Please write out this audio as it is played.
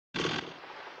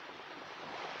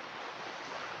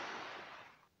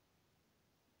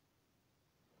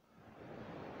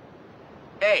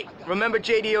Hey, remember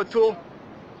J.D. O'Toole?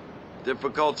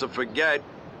 Difficult to forget.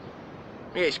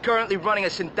 Yeah, he's currently running a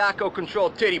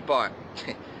Sindaco-controlled titty bar.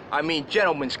 I mean,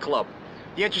 gentleman's club.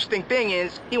 The interesting thing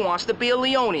is, he wants to be a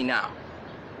Leone now.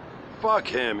 Fuck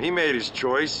him, he made his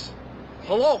choice.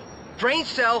 Hello? Brain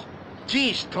cell?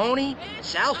 Geez, Tony,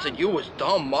 Sal said you was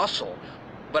dumb muscle.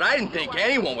 But I didn't think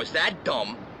anyone was that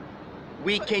dumb.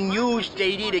 We can use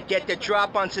JD to get the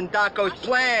drop on Sindaco's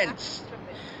plans.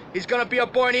 He's gonna be a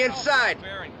boy on the inside.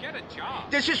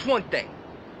 There's just one thing.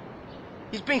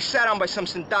 He's being sat on by some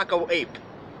Sindaco ape.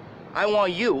 I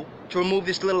want you to remove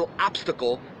this little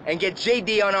obstacle and get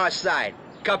JD on our side.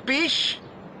 Capiche?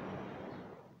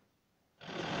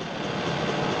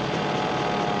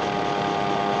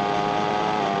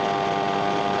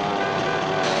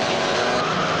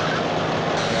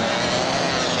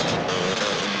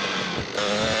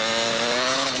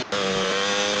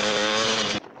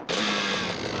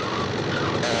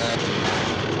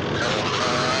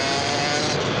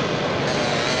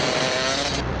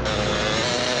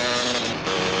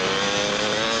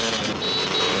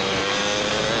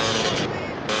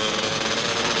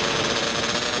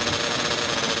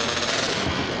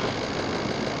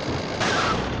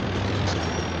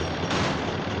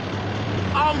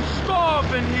 I'm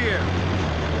starving here!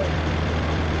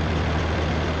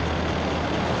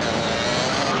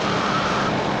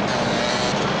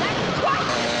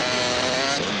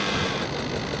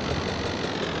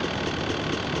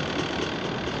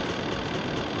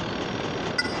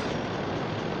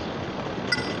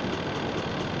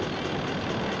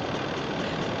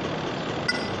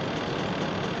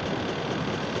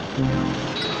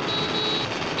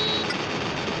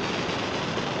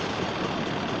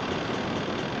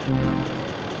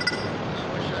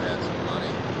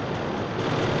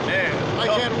 I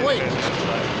can't wait. You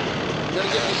gotta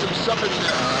get me some supper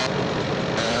now.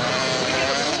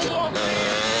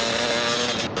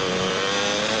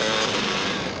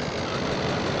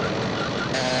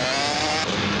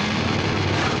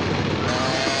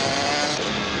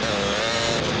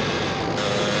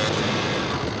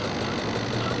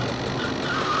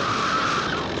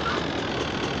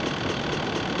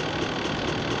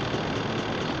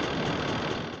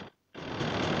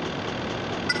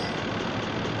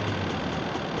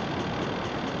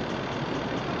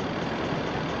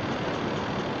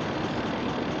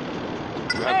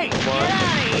 Hey, get out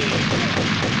of here!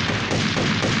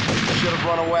 Should have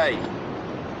run away.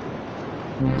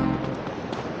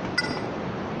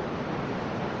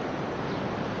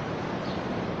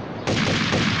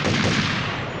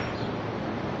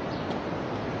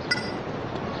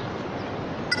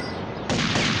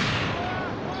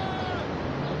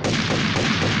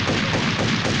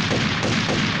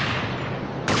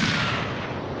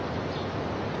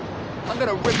 I'm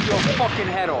gonna rip your fucking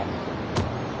head off.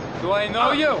 Do I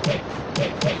know you?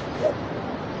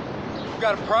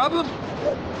 Got a problem?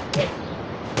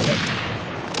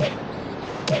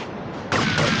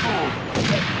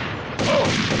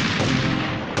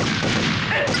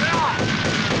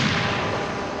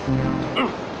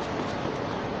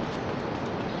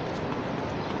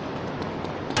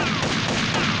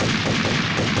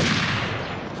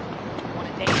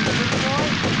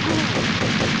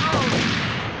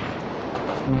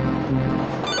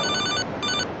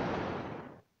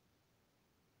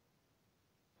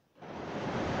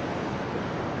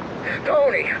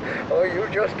 Tony, oh, you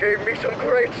just gave me some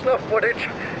great snuff footage.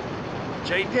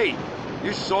 JD,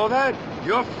 you saw that?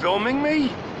 You're filming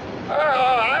me?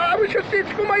 I was just seeing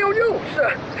for my own use.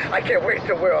 I can't wait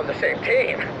till we're on the same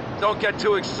team. Don't get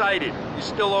too excited. You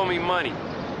still owe me money.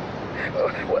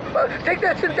 Take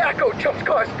that Sindaco chumps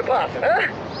car's deposit, huh?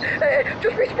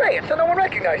 Just respray it so no one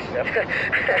recognizes it.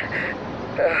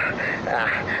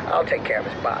 I'll take care of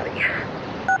his body.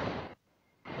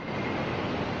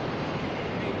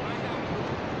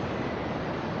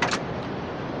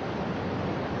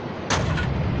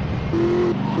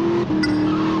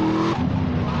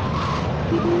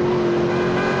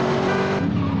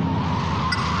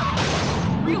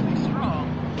 Really strong.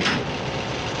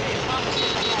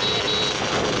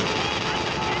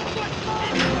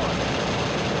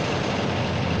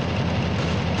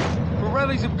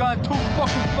 Pirellis have gone too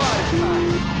fucking far this time.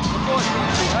 The boss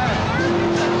ain't too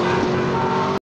happy.